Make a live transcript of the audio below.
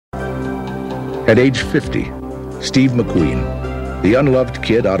At age 50, Steve McQueen, the unloved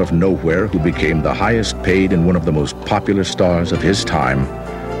kid out of nowhere who became the highest paid and one of the most popular stars of his time,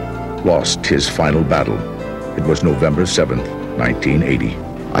 lost his final battle. It was November 7th, 1980.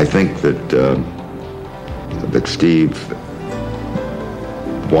 I think that Steve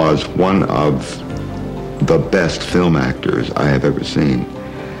was one of the best film actors I have ever seen.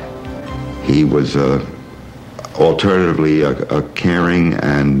 He was alternatively a caring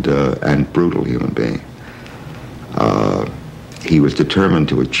and brutal human being. He was determined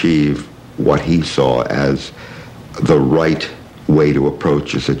to achieve what he saw as the right way to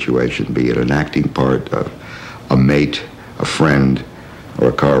approach a situation, be it an acting part, a mate, a friend, or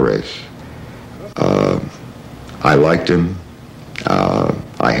a car race. I liked him.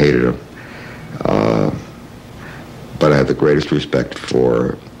 I hated him. But I have the greatest respect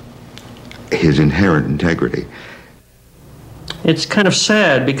for his inherent integrity. It's kind of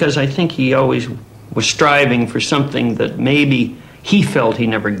sad because I think he always was striving for something that maybe he felt he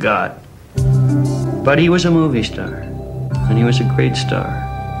never got. But he was a movie star, and he was a great star.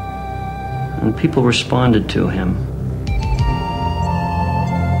 And people responded to him.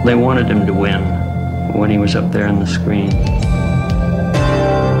 They wanted him to win when he was up there on the screen.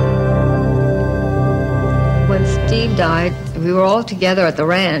 When Steve died, we were all together at the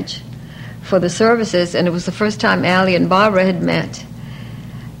ranch for the services, and it was the first time Allie and Barbara had met.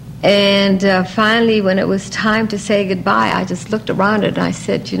 And finally, when it was time to say goodbye, I just looked around it and I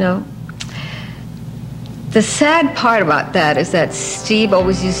said, you know, the sad part about that is that Steve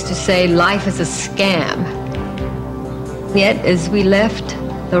always used to say life is a scam. Yet, as we left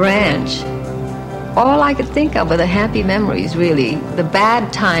the ranch, all I could think of were the happy memories, really. The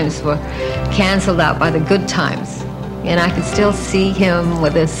bad times were canceled out by the good times. And I could still see him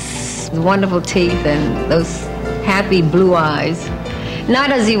with his wonderful teeth and those happy blue eyes.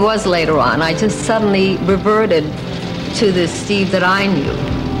 Not as he was later on. I just suddenly reverted to the Steve that I knew.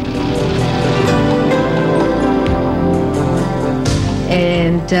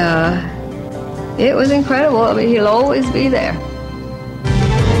 And it was incredible. I mean, he'll always be there.